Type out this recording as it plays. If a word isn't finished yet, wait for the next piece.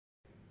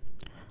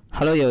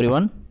Hello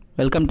everyone,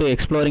 welcome to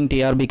Exploring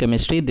TRB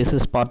Chemistry. This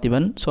is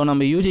Parthiban. So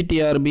நம்ம UG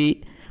TRB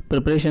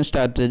preparation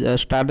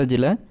strategy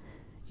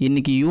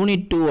இன்னைக்கு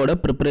unit 2 ஓட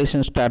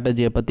preparation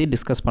strategy பத்தி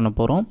discuss பண்ண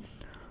போறோம்.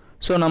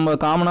 So நம்ம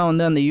காமனாக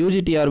வந்து அந்த UG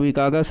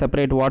TRBக்காக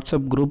separate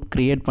WhatsApp group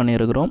create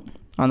பண்ணியிருக்கிறோம்.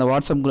 அந்த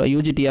WhatsApp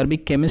UG TRB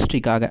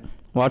கெமிஸ்ட்ரிக்காக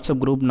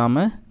WhatsApp group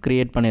நாம்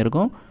கிரியேட்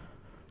பண்ணியிருக்கோம்.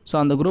 ஸோ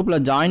அந்த குரூப்பில்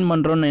ஜாயின்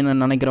பண்ணுறோன்னு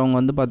நினைக்கிறவங்க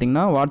வந்து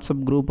பார்த்திங்கன்னா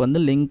வாட்ஸ்அப் குரூப்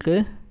வந்து லிங்க்கு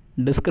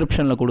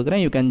டிஸ்கிரிப்ஷனில்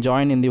கொடுக்குறேன். You can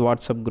join in the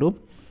WhatsApp group.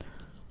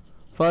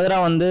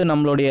 ஃபர்தராக வந்து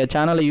நம்மளுடைய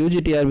சேனலில் UG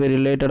TRB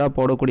ரிலேட்டடாக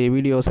போடக்கூடிய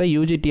வீடியோஸை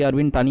UG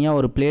TRBன்னு தனியாக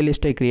ஒரு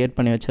பிளேலிஸ்ட்டை க்ரியேட்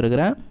பண்ணி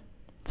வச்சுருக்கிறேன்.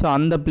 ஸோ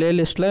அந்த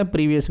பிளேலிஸ்ட்டில்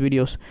ப்ரீவியஸ்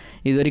வீடியோஸ்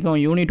இது வரைக்கும்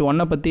யூனிட்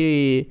 1 பற்றி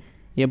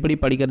எப்படி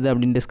படிக்கிறது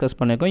அப்படின்னு டிஸ்கஸ்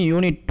பண்ணியிருக்கோம்.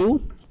 யூனிட் 2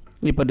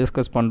 இப்போ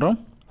டிஸ்கஸ் பண்ணுறோம்.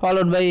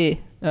 ஃபாலோட் பை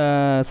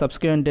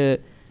சப்ஸ்கிரிப்ட்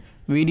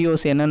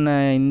வீடியோஸ் என்னென்ன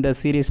இந்த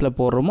சீரீஸில்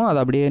போடுறோமோ அதை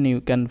அப்படியே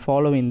you can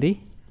follow in the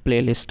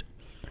playlist.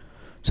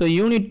 So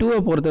unit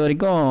 2 பொறுத்த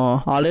வரைக்கும்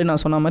ஆல்ரெடி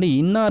நான் சொன்ன மாதிரி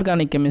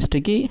இன்ஆர்கானிக்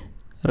கெமிஸ்ட்ரிக்கு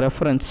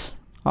ரெஃபரன்ஸ்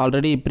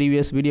ஆல்ரெடி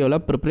ப்ரீவியஸ் வீடியோவில்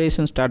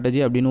ப்ரிப்ரேஷன் ஸ்ட்ராட்டஜி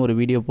அப்படின்னு ஒரு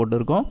வீடியோ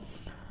போட்டிருக்கோம்.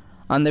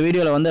 அந்த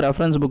வீடியோவில் வந்து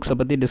ரெஃபரன்ஸ் புக்ஸை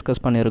பற்றி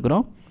டிஸ்கஸ்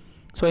பண்ணியிருக்கிறோம்.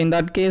 So in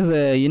that case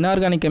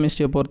inorganic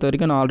கெமிஸ்ட்ரியை பொறுத்த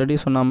வரைக்கும் நான் ஆல்ரெடி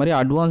சொன்ன மாதிரி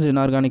advance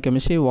inorganic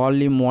chemistry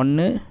volume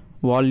 1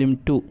 volume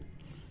 2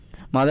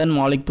 Madan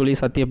Malik துளி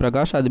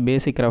சத்யபிரகாஷ் அது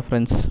பேசிக்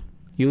reference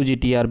UG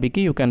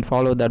TRBக்கு you can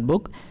follow that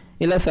book.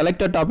 இல்லை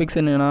செலக்டட் டாபிக்ஸ்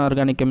இன்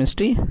இன்ஆர்கானிக்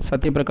கெமிஸ்ட்ரி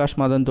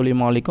சத்யபிரகாஷ் மதன் துளி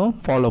மாலிக்கும்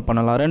ஃபாலோ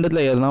பண்ணலாம்.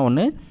 ரெண்டுத்தில் எதுனா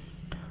ஒன்று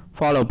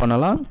ஃபாலோ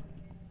பண்ணலாம்.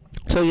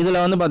 ஸோ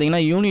இதில் வந்து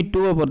பார்த்திங்கன்னா யூனிட்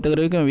 2 பொறுத்த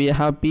வரைக்கும் we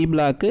have P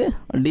block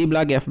D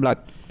black F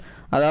black,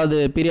 அதாவது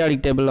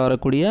பீரியாடிக் டேபிளில்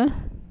வரக்கூடிய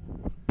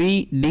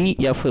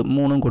PDF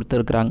 3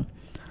 கொடுத்துருக்குறாங்க.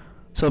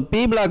 ஸோ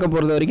P பிளாக்கை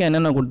பொறுத்த வரைக்கும்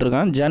என்னென்ன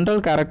கொடுத்துருக்காங்க,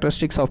 general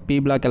characteristics of P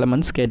black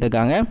elements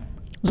கேட்டிருக்காங்க.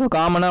 ஸோ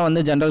காமனாக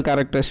வந்து ஜென்ரல்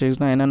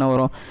கேரக்டரிஸ்டிக்ஸ்னால் என்னென்ன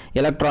வரும்,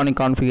 எலக்ட்ரானிக்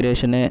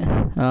கான்ஃபிகரேஷனு,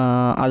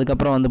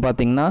 அதுக்கப்புறம் வந்து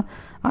பார்த்திங்கன்னா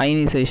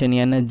அயனைசேஷன்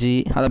எனர்ஜி,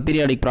 அதை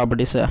பீரியாடிக்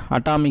ப்ராப்பர்ட்டிஸு,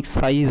 அட்டாமிக்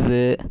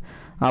சைஸு,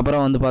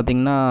 அப்புறம் வந்து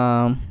பார்த்திங்கன்னா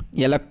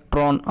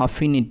எலக்ட்ரான்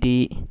அஃபினிட்டி,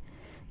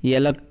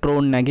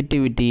 எலக்ட்ரான்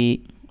நெகட்டிவிட்டி,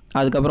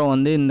 அதுக்கப்புறம்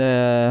வந்து இந்த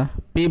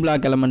P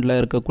பிளாக் எலமெண்ட்டில்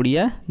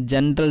இருக்கக்கூடிய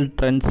ஜென்ரல்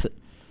ட்ரெண்ட்ஸ்,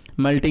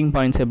 மெல்ட்டிங்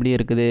பாயிண்ட்ஸ் எப்படி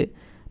இருக்குது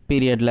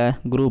பீரியடில்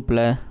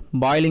குரூப்பில்,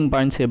 பாய்லிங்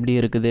பாயிண்ட்ஸ் எப்படி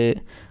இருக்குது,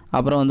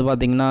 அப்புறம் வந்து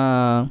பார்த்திங்கன்னா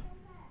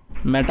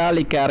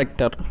மெட்டாலிக்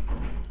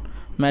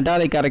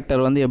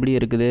கேரக்டர் வந்து எப்படி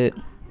இருக்குது.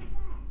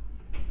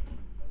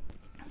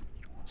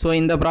 ஸோ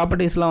இந்த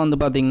ப்ராப்பர்ட்டிஸ்லாம் வந்து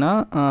பார்த்திங்கன்னா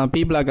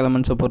P பிளாக்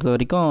எலமெண்ட்ஸை பொறுத்த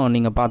வரைக்கும்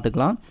நீங்கள்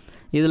பார்த்துக்கலாம்.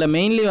 இதில்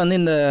மெயின்லி வந்து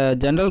இந்த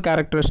ஜென்ரல்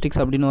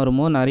கேரக்டரிஸ்டிக்ஸ் அப்படின்னு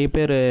வரும்போது நிறைய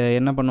பேர்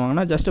என்ன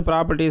பண்ணுவாங்கன்னா ஜஸ்ட்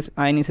ப்ராப்பர்ட்டிஸ்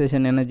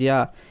அயனைசேஷன்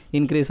எனர்ஜியாக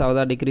இன்க்ரீஸ்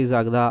ஆகுதா டிக்ரீஸ்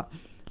ஆகுதா,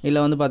 இல்லை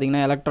வந்து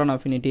பார்த்திங்கன்னா எலக்ட்ரான்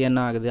அஃபினிட்டி என்ன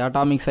ஆகுது,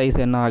 அட்டாமிக் சைஸ்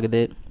என்ன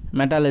ஆகுது,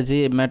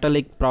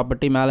 மெட்டாலிக்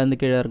ப்ராப்பர்ட்டி மேலேருந்து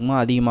கீழே இருக்குமோ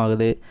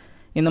அதிகமாகுது,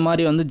 இந்த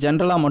மாதிரி வந்து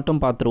ஜென்ரலாக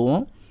மட்டும்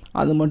பார்த்துருவோம்.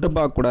 அது மட்டும்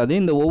பார்க்கக்கூடாது.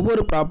 இந்த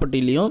ஒவ்வொரு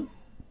ப்ராப்பர்ட்டிலையும்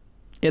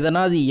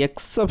எதனா அது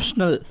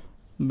எக்ஸப்ஷனல்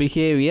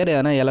பிஹேவியர்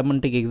எதனா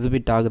எலமெண்ட்டுக்கு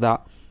எக்ஸிபிட் ஆகுதா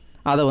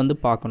அதை வந்து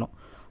பார்க்கணும்.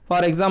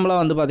 ஃபார்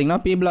எக்ஸாம்பிளாக வந்து பார்த்திங்கன்னா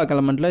P பிளாக்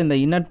எலமெண்ட்டில் இந்த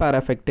இன்னட் பேர்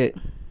எஃபெக்ட்டு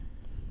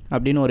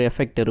அப்படின்னு ஒரு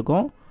எஃபெக்ட்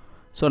இருக்கும்.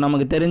 ஸோ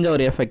நமக்கு தெரிஞ்ச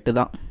ஒரு எஃபெக்ட்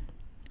தான்.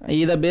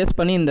 இதை பேஸ்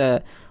பண்ணி இந்த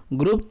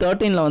குரூப்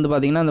 13 வந்து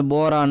பார்த்திங்கன்னா இந்த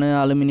போரானு,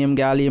 அலுமினியம்,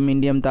 கேலியம்,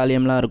 இண்டியம்,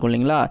 தாலியம்லாம் இருக்கும்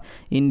இல்லைங்களா,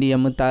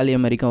 இண்டியம்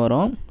தாலியம் வரைக்கும்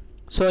வரும்.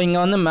 ஸோ இங்கே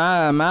வந்து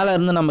மேலே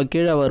இருந்து நம்ம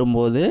கீழே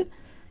வரும்போது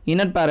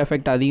இன்னட் பேர்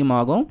எஃபெக்ட்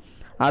அதிகமாகும்.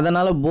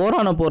 அதனால்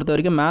போரானை பொறுத்த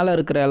வரைக்கும் மேலே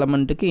இருக்கிற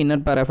எலமெண்ட்டுக்கு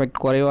இன்னட் பேர் எஃபெக்ட்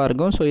குறைவாக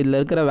இருக்கும். ஸோ இதில்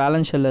இருக்கிற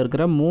வேலன்ஸ் ஷெல்லில்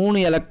இருக்கிற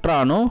 3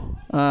 எலக்ட்ரானும்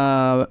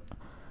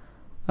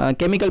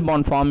கெமிக்கல்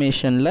பாண்ட்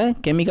ஃபார்மேஷனில்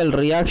கெமிக்கல்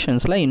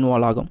ரியாக்ஷன்ஸில்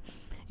இன்வால்வ் ஆகும்.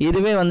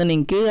 இதுவே வந்து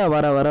நீங்கள் கீழே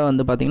வர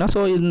வந்து பார்த்திங்கன்னா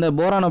ஸோ இந்த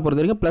போரானை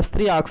பொறுத்த வரைக்கும்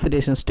 +3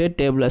 ஆக்சிடேஷன்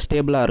ஸ்டேட்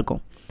ஸ்டேபிளாக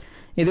இருக்கும்.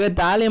 இதுவே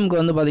தாலியமுக்கு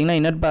வந்து பார்த்திங்கன்னா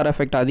இன்னட் பேர்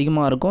எஃபெக்ட்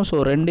அதிகமாக இருக்கும். ஸோ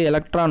 2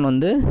 எலக்ட்ரான்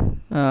வந்து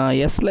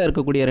எஸ்ஸில்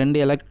இருக்கக்கூடிய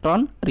 2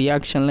 எலக்ட்ரான்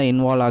ரியாக்ஷனில்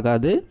இன்வால்வ்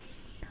ஆகாது.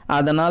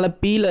 அதனால்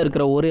Pயில்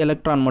இருக்கிற ஒரு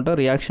எலக்ட்ரான் மட்டும்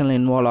ரியாக்ஷனில்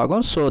இன்வால்வ்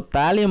ஆகும். ஸோ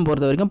தாலியம்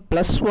பொறுத்த வரைக்கும்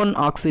 +1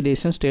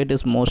 oxidation state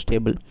is more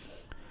stable.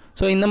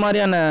 So இந்த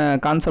மாதிரியான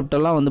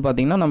கான்செப்டெல்லாம் வந்து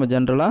பார்த்திங்கன்னா நம்ம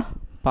ஜென்ரலாக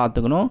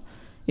பார்த்துக்கணும்.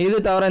 இது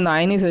தவிர இந்த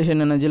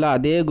அயனைசேஷன் எனர்ஜியில்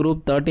அதே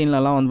குரூப்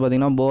 13லலாம் வந்து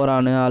பார்த்திங்கன்னா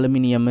போரானு,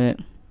 அலுமினியமு,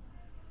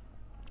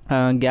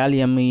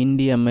 கேலியம்,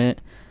 இண்டியமு,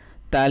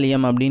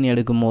 தாலியம் அப்படின்னு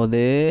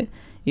எடுக்கும்போது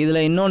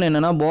இதில் இன்னொன்று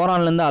என்னென்னா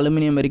போரான்லேருந்து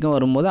அலுமினியம் வரைக்கும்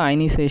வரும்போது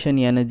அயனைசேஷன்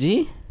எனர்ஜி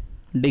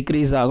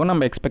டிக்ரீஸ் ஆகும்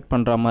நம்ம எக்ஸ்பெக்ட்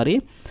பண்ணுற மாதிரி.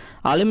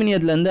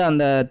 அலுமினியத்துலேருந்து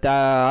அந்த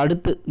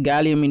அடுத்து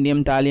கேலியம்,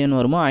 இண்டியம், தாலியம்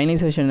வரும்போது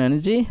அயனைசேஷன்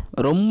எனர்ஜி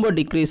ரொம்ப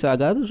டிக்ரீஸ்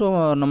ஆகாது. ஸோ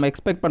நம்ம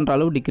எக்ஸ்பெக்ட் பண்ணுற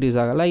அளவு டிக்ரீஸ்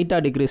ஆகும்,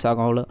 லைட்டாக டிக்ரீஸ்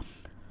ஆகும் அவ்வளோ.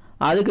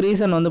 அதுக்கு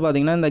ரீசன் வந்து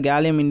பார்த்திங்கன்னா இந்த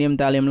கேலியம், இண்டியம்,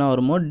 தாலியம்லாம்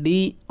வரும்போது D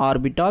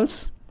ஆர்பிட்டால்ஸ்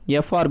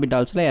F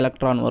ஆர்பிட்டால்ஸில்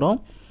எலக்ட்ரான் வரும்.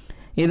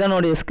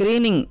 இதனுடைய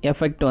ஸ்க்ரீனிங்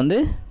எஃபெக்ட் வந்து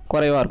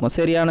குறைவாக இருக்கும்.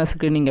 சரியான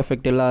ஸ்க்ரீனிங்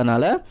எஃபெக்ட்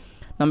இல்லாதனால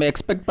நம்ம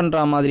எக்ஸ்பெக்ட்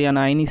பண்ணுற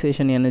மாதிரியான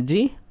அயனைசேஷன்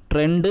எனர்ஜி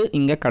ட்ரெண்டு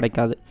இங்கே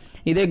கிடைக்காது.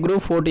 இதே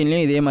குரூப்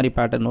 14லேயும் இதே மாதிரி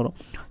பேட்டர்ன் வரும்.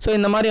 ஸோ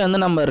இந்த மாதிரி வந்து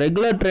நம்ம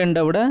ரெகுலர்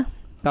ட்ரெண்டை விட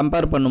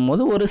கம்பேர்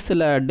பண்ணும்போது ஒரு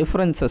சில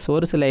டிஃப்ரென்சஸ்,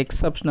 ஒரு சில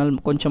எக்ஸப்ஷனல்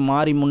கொஞ்சம்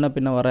மாறி முன்ன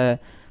பின்ன வர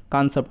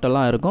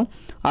கான்செப்டெல்லாம் இருக்கும்.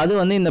 அது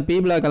வந்து இந்த P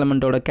பிளாக்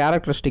எலமெண்ட்டோட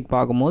கேரக்டரிஸ்டிக்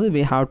பார்க்கும்போது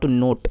we have to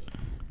note.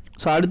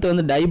 So அடுத்து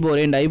வந்து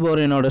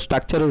டைபோரேனோட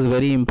ஸ்ட்ரக்சர் இஸ்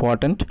வெரி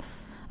இம்பார்ட்டண்ட்.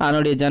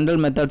 அதனுடைய ஜென்ரல்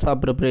மெத்தட்ஸ்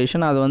ஆஃப்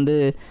ப்ரிப்பரேஷன் அது வந்து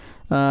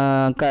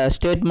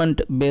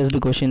ஸ்டேட்மெண்ட் பேஸ்டு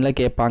கொஷினில்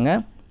கேட்பாங்க.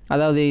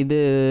 அதாவது இது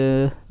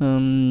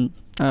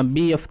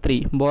BF3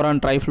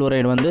 போரான்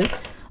ட்ரைஃப்ளோரைடு வந்து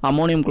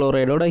அமோனியம்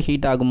குளோரைடோட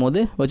ஹீட் ஆகும்போது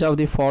which of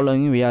the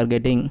following we are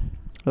getting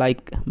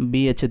like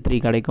BH3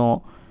 கிடைக்கும்,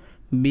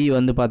 B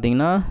வந்து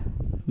பார்த்திங்கன்னா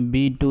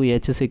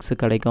B2H6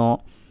 கிடைக்கும்,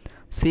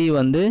 C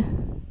வந்து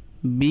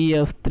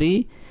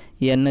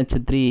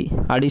BF3NH3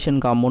 அடிஷன்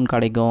காம்பவுண்ட்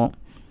கிடைக்கும்.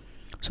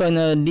 ஸோ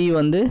இந்த D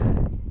வந்து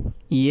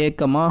A,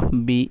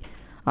 B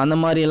அந்த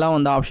மாதிரியெல்லாம்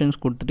வந்து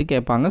ஆப்ஷன்ஸ் கொடுத்துட்டு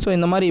கேட்பாங்க. ஸோ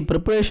இந்த மாதிரி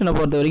ப்ரிப்பரேஷனை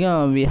பொறுத்த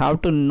வரைக்கும் we have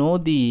to know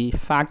the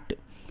fact,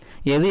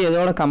 எது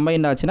எதோட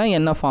கம்பைண்ட் ஆச்சுன்னா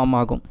என்ன ஃபார்ம்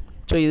ஆகும்.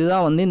 ஸோ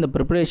இதுதான் வந்து இந்த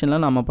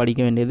ப்ரிப்பரேஷனில் நம்ம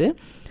படிக்க வேண்டியது.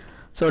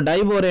 ஸோ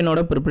டைபோரேனோட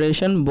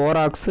ப்ரிப்பரேஷன்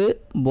போராக்ஸு,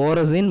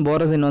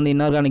 போரசின் வந்து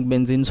இன்ஆர்கானிக்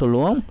பென்சின்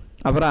சொல்லுவோம்.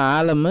 அப்புறம்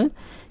ஆலமு,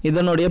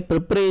 இதனுடைய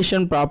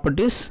ப்ரிப்பரேஷன்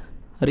ப்ராப்பர்ட்டிஸ்,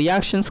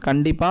 ரியாக்ஷன்ஸ்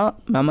கண்டிப்பாக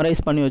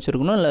மெமரைஸ் பண்ணி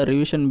வச்சுருக்கணும், இல்லை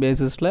ரிவிஷன்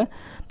பேசிஸில்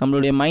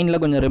நம்மளுடைய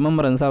மைண்டில் கொஞ்சம்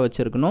ரிமெம்பரன்ஸாக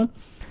வச்சுருக்கணும்.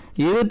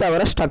 இது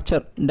தவிர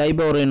ஸ்ட்ரக்சர்,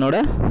 டைபோரேனோட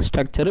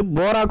ஸ்ட்ரக்சரு.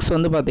 போராக்ஸ்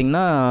வந்து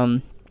பார்த்திங்கன்னா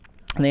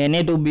அந்த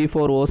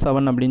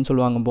Na2B4O7 அப்படின்னு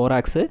சொல்லுவாங்க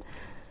போராக்ஸு.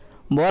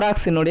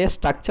 போராக்ஸினுடைய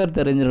ஸ்ட்ரக்சர்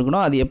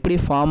தெரிஞ்சிருக்கணும், அது எப்படி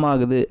ஃபார்ம்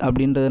ஆகுது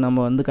அப்படின்றது நம்ம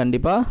வந்து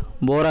கண்டிப்பாக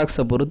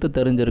போராக்ஸை பொறுத்து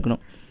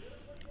தெரிஞ்சிருக்கணும்.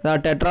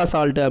 அதாவது டெட்ரா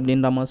சால்ட்டு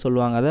அப்படின்ற மாதிரி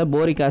சொல்லுவாங்க. அதை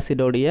boric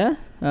ஆசிடோடைய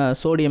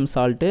sodium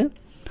salt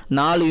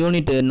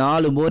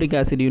 4 boric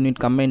acid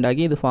unit combined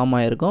ஆகி இது ஃபார்ம்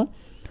ஆகிருக்கும்.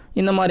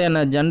 இந்த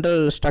மாதிரியான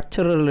ஜென்ரல்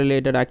ஸ்ட்ரக்சரல்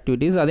ரிலேட்டட்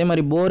ஆக்டிவிட்டீஸ். அதே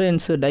மாதிரி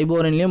போரேன்ஸு,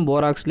 டைபோரன்லேயும்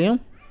போராக்ஸ்லேயும்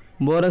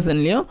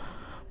போரசன்லேயும்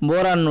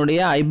போரானுடைய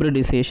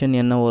ஹைப்ரிடைசேஷன்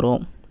என்ன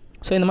வரும்.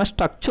 ஸோ இந்த மாதிரி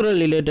ஸ்ட்ரக்சரல்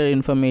ரிலேட்டட்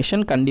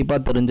இன்ஃபர்மேஷன்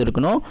கண்டிப்பாக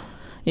தெரிஞ்சிருக்கணும்.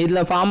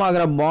 இதில் ஃபார்ம்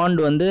ஆகிற பாண்ட்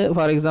வந்து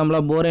ஃபார்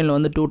எக்ஸாம்பிளாக போரேனில்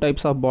வந்து 2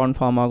 டைப்ஸ் ஆஃப் பாண்ட்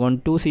ஃபார்ம் ஆகும்.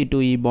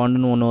 2C2E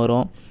பாண்டுன்னு ஒன்று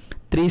வரும்,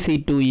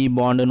 3C2E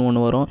பாண்டுன்னு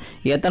ஒன்று வரும்.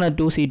 எத்தனை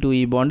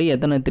 2C2E பாண்டு,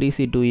 எத்தனை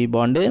 3C2E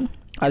பாண்டு.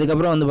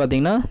 அதுக்கப்புறம் வந்து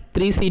பார்த்திங்கன்னா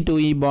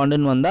 3C2E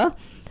பாண்டுன்னு வந்தால்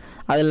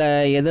அதில்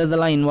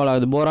எதெல்லாம் இன்வால்வ்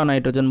ஆகுது, போரான்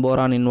நைட்ரஜன்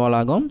போரான் இன்வால்வ்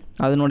ஆகும்,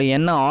 அதனுடைய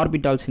என்ன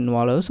ஆர்பிட்டால்ஸ்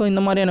இன்வால்வ் ஆகும். ஸோ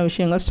இந்த மாதிரியான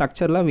விஷயங்கள்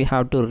ஸ்ட்ரக்சரில் we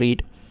have to read.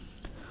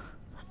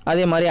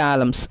 அதே மாதிரி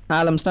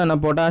ஆலம்ஸ்னால் என்ன,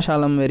 பொட்டாஷ்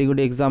ஆலம் very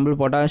good example.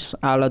 Potash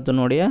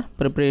ஆலத்தினுடைய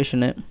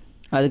preparation,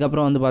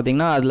 அதுக்கப்புறம் வந்து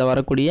பார்த்திங்கன்னா அதில்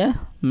வரக்கூடிய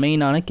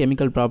மெயினான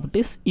கெமிக்கல்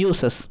ப்ராப்பர்ட்டிஸ்,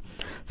 யூசஸ்.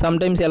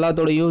 சம்டைம்ஸ்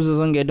எல்லாத்தோட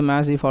யூசஸும் கேட்டு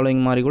மேசி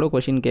ஃபாலோயிங் மாதிரி கூட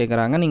கொஷின்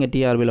கேட்குறாங்க, நீங்கள்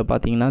டிஆர்பியில்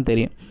பார்த்தீங்கன்னா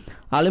தெரியும்.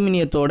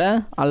 அலுமினியத்தோட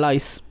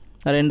அலாய்ஸ்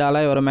 2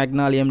 அலாய் வரும்,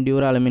 மெக்னாலியம்,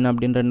 டியூராலுமின்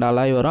அப்படின்னு 2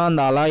 அலாய் வரும்.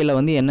 அந்த அலாயில்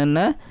வந்து என்னென்ன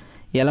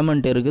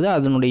எலமெண்ட் இருக்குது,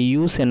 அதனுடைய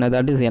யூஸ் என்ன,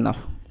 தட் இஸ் என்ன.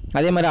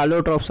 அதே மாதிரி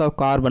அலோட்ரோப்ஸ் ஆஃப்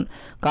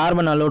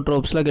கார்பன்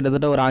அலோட்ரோப்ஸில்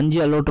கிட்டத்தட்ட ஒரு 5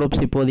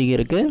 அலோட்ரோப்ஸ் இப்போதைக்கு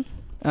இருக்குது.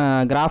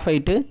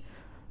 Graphite,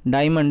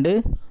 diamond,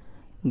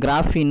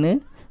 கிராஃபின்னு,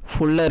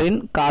 fullerene,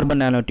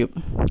 carbon நானோடியூப்.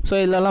 So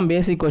இதெல்லாம்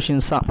பேசிக்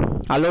கொஷின்ஸ் தான்.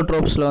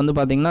 அலோட்ரோப்ஸில் வந்து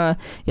பார்த்திங்கன்னா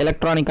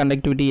எலக்ட்ரானிக்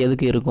கண்டக்டிவிட்டி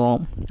எதுக்கு இருக்கும்,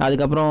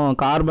 அதுக்கப்புறம்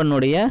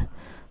கார்பனுடைய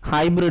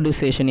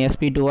hybridisation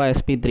sp2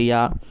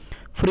 sp3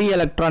 free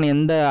electron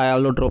எந்த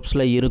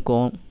அலோட்ரோப்ஸில்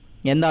இருக்கும்,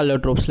 எந்த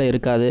அலோட்ரோப்ஸில்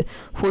இருக்காது.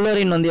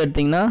 ஃபுல்லரின் வந்து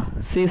எடுத்திங்கன்னா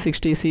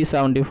C60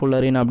 C70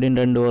 ஃபுல்லரின்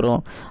அப்படின்னு 2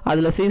 வரும்.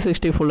 அதில்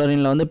C60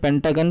 ஃபுல்லரினில் வந்து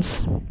பென்டகன்ஸ்,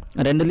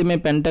 ரெண்டுலேயுமே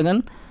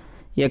பென்டகன்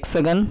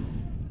எக்ஸகன்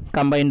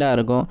கம்பைண்டாக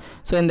இருக்கும்.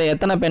 ஸோ இந்த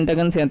எத்தனை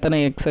பென்டகன்ஸ் எத்தனை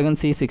எக்ஸகன்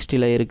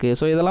C60ல் இருக்குது.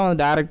 ஸோ இதெல்லாம்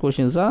வந்து direct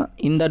கொஷின்ஸாக.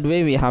 In that way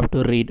we have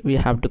to read, we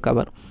have to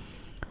cover.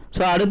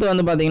 So அடுத்து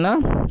வந்து பார்த்திங்கன்னா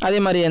அதே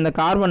மாதிரி இந்த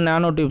கார்பன்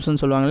நானோ டியூப்ஸ்னு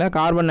சொல்லுவாங்க இல்லையா,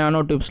 கார்பன் நானோ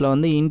டியூப்ஸில்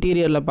வந்து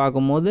இன்டீரியரில்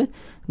பார்க்கும்போது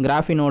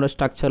கிராஃபினோட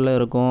ஸ்ட்ரக்சரில்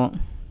இருக்கும்.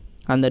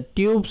 அந்த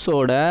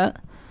டியூப்ஸோட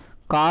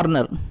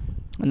கார்னர்,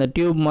 அந்த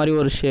டியூப் மாதிரி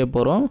ஒரு ஷேப்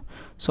வரும்.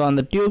 ஸோ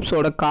அந்த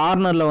டியூப்ஸோட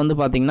கார்னரில் வந்து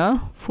பார்த்திங்கன்னா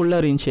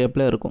ஃபுல்லரின்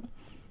ஷேப்பில் இருக்கும்.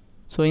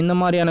 ஸோ இந்த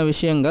மாதிரியான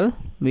விஷயங்கள்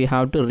we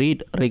have to read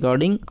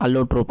regarding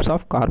allotropes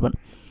of carbon.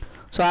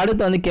 So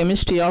அடுத்து வந்து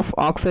கெமிஸ்ட்ரி ஆஃப்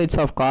ஆக்சைட்ஸ்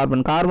ஆஃப்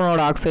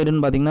கார்பனோட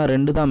ஆக்சைடுன்னு பார்த்திங்கன்னா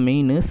 2 தான்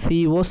மெயின்,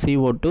 CO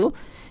CO2.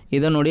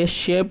 இதனுடைய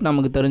ஷேப்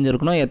நமக்கு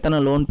தெரிஞ்சிருக்கணும், எத்தனை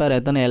லோன் பேர்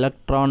எத்தனை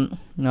எலக்ட்ரான்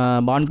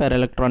பாண்ட் பேர்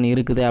எலக்ட்ரான்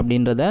இருக்குது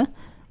அப்படின்றத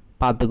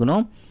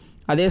பார்த்துக்கணும்.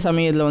 அதே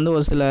சமயத்தில் வந்து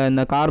ஒரு சில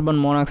இந்த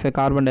கார்பன் மோனாக்சைடு,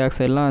 கார்பன் டை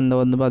ஆக்சைடெலாம் இந்த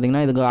வந்து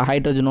பார்த்திங்கன்னா இதுக்கு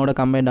ஹைட்ரஜனோட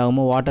கம்பைண்ட்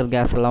ஆகும்போது வாட்டர்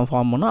கேஸ் எல்லாம்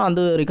ஃபார்ம் பண்ணும்.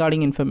 அந்த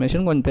ரிகார்டிங்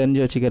இன்ஃபர்மேஷன் கொஞ்சம்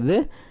தெரிஞ்சு வச்சுக்கிறது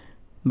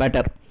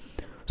பெட்டர்.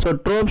 ஸோ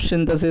ட்ரோப்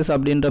சிந்தசிஸ்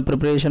அப்படின்ற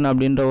ப்ரிப்ரேஷன்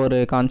அப்படின்ற ஒரு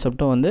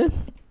கான்செப்டும் வந்து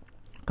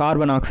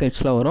கார்பன்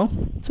ஆக்சைட்ஸில் வரும்.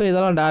 ஸோ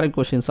இதெல்லாம் டைரக்ட்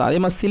கொஷின்ஸ். அதே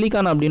மாதிரி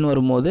சிலிக்கான் அப்படின்னு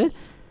வரும்போது,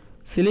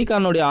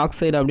 சிலிக்கானுடைய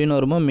ஆக்சைடு அப்படின்னு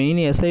வரும்போது மெயின்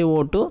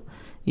SiO2.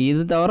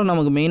 இது தவிர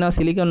நமக்கு மெயினாக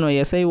சிலிக்கான்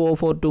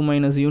SiO4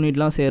 2-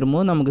 யூனிட்லாம்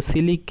சேரும்போது நமக்கு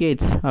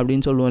சிலிகேட்ஸ்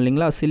அப்படின்னு சொல்லுவோம்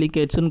இல்லைங்களா.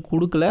 சிலிகேட்ஸ்னு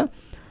கொடுக்கல,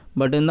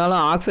 பட்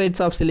இருந்தாலும்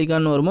ஆக்சைட்ஸ் ஆஃப்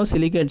சிலிக்கான் வரும்போது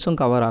சிலிகேட்ஸும்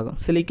கவர் ஆகும்.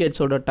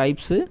 சிலிகேட்ஸோட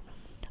டைப்ஸு,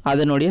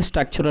 அதனுடைய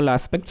ஸ்ட்ரக்சரல்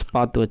ஆஸ்பெக்ட்ஸ்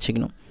பார்த்து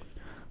வச்சுக்கணும்.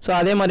 ஸோ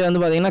அதே மாதிரி வந்து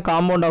பார்த்திங்கன்னா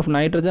compound of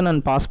nitrogen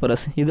and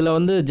phosphorus. இதில்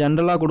வந்து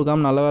ஜென்ரலாக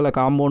கொடுக்காம நல்ல வேலை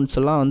காம்பவுண்ட்ஸ்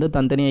எல்லாம் வந்து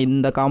தனித்தனியாக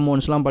இந்த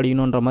காம்பவுண்ட்ஸ்லாம்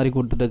படிக்கணுன்ற மாதிரி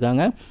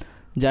கொடுத்துட்ருக்காங்க.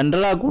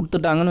 ஜென்ரலாக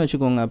கொடுத்துட்டாங்கன்னு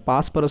வச்சுக்கோங்க,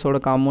 பாஸ்பரஸோட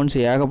காம்பவுண்ட்ஸ்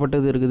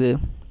ஏகப்பட்டது இருக்குது,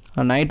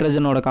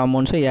 நைட்ரஜனோட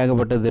காம்பவுண்ட்ஸும்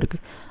ஏகப்பட்டது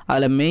இருக்குது.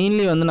 அதில்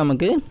மெயின்லி வந்து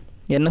நமக்கு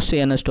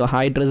NH2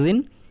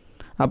 ஹைட்ரஜன்,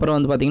 அப்புறம்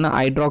வந்து பார்த்திங்கன்னா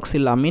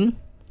hydroxyl amine,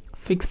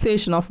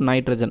 fixation of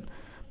nitrogen.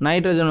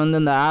 Nitrogen வந்து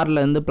இந்த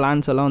ஏர்லேருந்து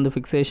பிளான்ட்ஸ் எல்லாம் வந்து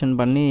ஃபிக்சேஷன்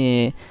பண்ணி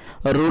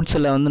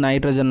ரூட்ஸில் வந்து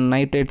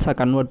நைட்ரேட்ஸாக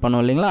கன்வெர்ட்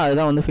பண்ணுவோம் இல்லைங்களா,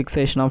 அதுதான் வந்து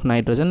ஃபிக்சேஷன் ஆஃப்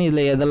நைட்ரஜன்.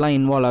 இதில் எதெல்லாம்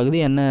இன்வால்வ் ஆகுது,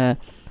 என்ன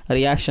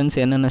ரியாக்ஷன்ஸ்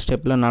என்னென்ன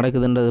ஸ்டெப்பில்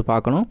நடக்குதுன்றது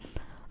பார்க்கணும்.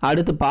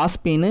 அடுத்து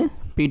பாஸ்பீனு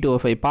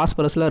P2O5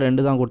 பாஸ்பரஸில்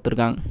 2 தான்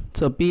கொடுத்துருக்காங்க.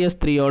 ஸோ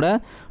PS3யோட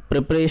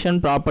ப்ரிப்ரேஷன்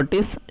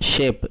ப்ராப்பர்ட்டிஸ்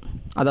ஷேப்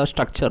அதாவது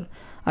ஸ்ட்ரக்சர்,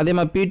 அதே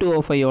மாதிரி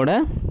P2O5யோட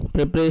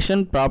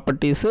ப்ரிப்ரேஷன்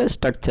ப்ராப்பர்ட்டிஸு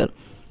ஸ்ட்ரக்சர்.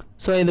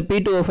 ஸோ இது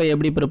P2O5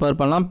 எப்படி ப்ரிப்பேர்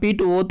பண்ணலாம்,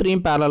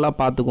 P2O3யும் பேரலாக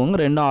பார்த்துக்கோங்க,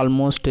 ரெண்டும்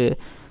ஆல்மோஸ்ட்டு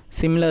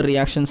சிமிலர்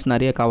ரியாக்ஷன்ஸ்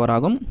நிறைய கவர்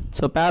ஆகும்.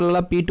 ஸோ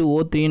பேரலாக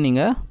P2O3யும்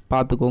நீங்கள்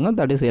பார்த்துக்கோங்க,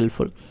 that is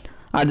helpful.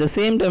 At the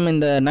same time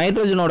இந்த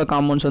நைட்ரஜனோட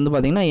காம்பவுண்ட்ஸ் வந்து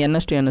பார்த்திங்கன்னா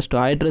NH2NH2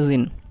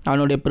 ஹைட்ரஜன்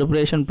அதனுடைய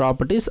ப்ரிப்ரேஷன்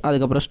ப்ராப்பர்ட்டிஸ்,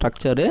 அதுக்கப்புறம்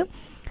ஸ்ட்ரக்சரு,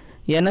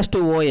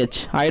 NH2OH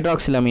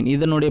ஹைட்ராக்சிலமைன்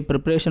இதனுடைய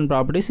ப்ரிப்ரேஷன்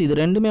ப்ராப்பர்ட்டிஸ், இது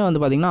ரெண்டுமே வந்து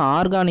பார்த்திங்கன்னா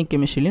ஆர்கானிக்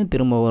கெமிஸ்ட்ரிலையும்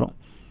திரும்ப வரும்,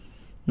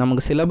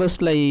 நமக்கு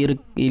சிலபஸில்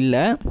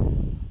இல்லை.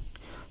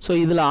 ஸோ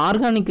இதில்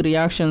ஆர்கானிக்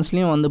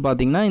ரியாக்ஷன்ஸ்லேயும் வந்து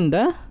பார்த்திங்கன்னா இந்த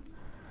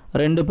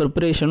 2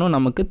 ப்ரிப்ரேஷனும்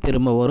நமக்கு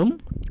திரும்ப வரும்.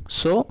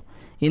 ஸோ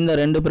இந்த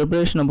 2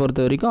 ப்ரிப்ரேஷனை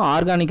பொறுத்த வரைக்கும்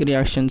ஆர்கானிக்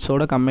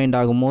ரியாக்ஷன்ஸோட கம்பைண்ட்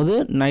ஆகும்போது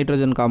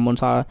நைட்ரஜன்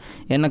காம்பவுண்ட்ஸ்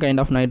என்ன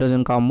கைண்ட் ஆஃப்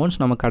நைட்ரஜன் காம்பவுண்ட்ஸ்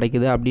நமக்கு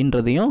கிடைக்குது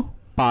அப்படின்றதையும்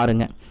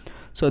பாருங்கள்.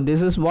 So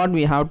this is what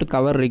we have to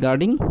cover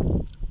regarding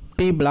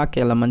P block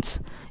elements.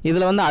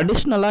 இதில் வந்து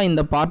அடிஷ்னலாக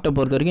இந்த பார்ட்டை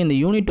பொறுத்த வரைக்கும், இந்த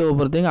யூனிட் 2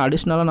 பொறுத்த வரைக்கும்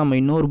அடிஷ்னலாக நம்ம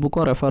இன்னொரு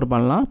புக்கும் ரெஃபர்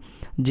பண்ணலாம்,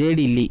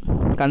 JD Lee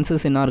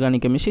guns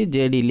inorganic chemistry,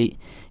 JD Lee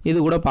இது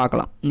கூட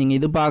பார்க்கலாம். நீங்கள்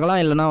இது பார்க்கலாம்,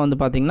 இல்லைனா வந்து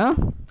பார்த்திங்கன்னா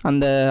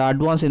அந்த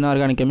advance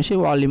inorganic chemistry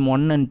volume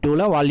 1 and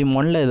 2ல் வால்யூம்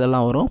 1ல்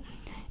இதெல்லாம் வரும்,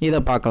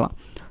 இதை பார்க்கலாம்.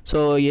 So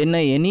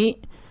any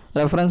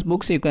reference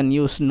books you can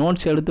use.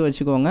 Notes எடுத்து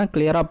வச்சுக்கோங்க,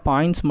 கிளியராக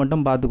பாயிண்ட்ஸ்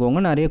மட்டும்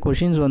பார்த்துக்கோங்க. நிறைய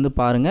கொஷின்ஸ் வந்து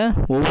பாருங்கள்,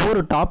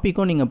 ஒவ்வொரு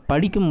டாப்பிக்கும் நீங்கள்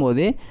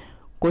படிக்கும்போதே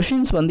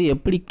கொஷின்ஸ் வந்து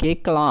எப்படி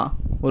கேட்கலாம்,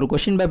 ஒரு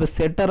கொஷின் பேப்பர்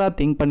செட்டராக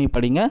திங்க் பண்ணி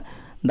படிங்க,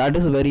 தட்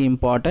இஸ் வெரி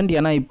இம்பார்ட்டண்ட்.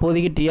 ஏன்னா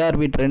இப்போதைக்கு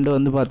TRB ட்ரெண்ட்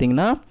வந்து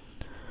பார்த்திங்கன்னா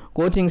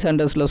கோச்சிங்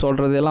சென்டர்ஸில்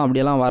சொல்கிறதெல்லாம்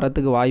அப்படியெல்லாம்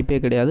வரத்துக்கு வாய்ப்பே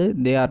கிடையாது.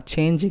 They are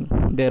changing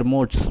there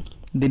modes.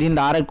 திடீர்னு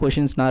டைரக்ட்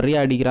கொஷின்ஸ்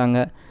நிறைய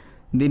அடிக்கிறாங்க,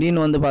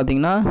 திடீர்னு வந்து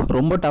பார்த்திங்கன்னா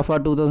ரொம்ப டஃபாக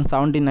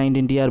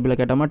 2017-19 TRBயில்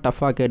கேட்ட மாதிரி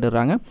டஃபாக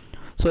கேட்டுடுறாங்க.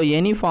 So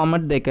any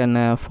format they can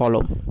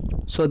follow.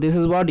 So this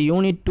is what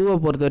unit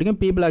 2 பொறுத்த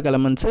வரைக்கும் P block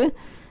elements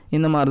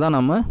இந்த மாதிரி தான்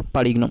நம்ம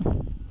படிக்கணும்.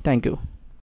 தேங்க்யூ.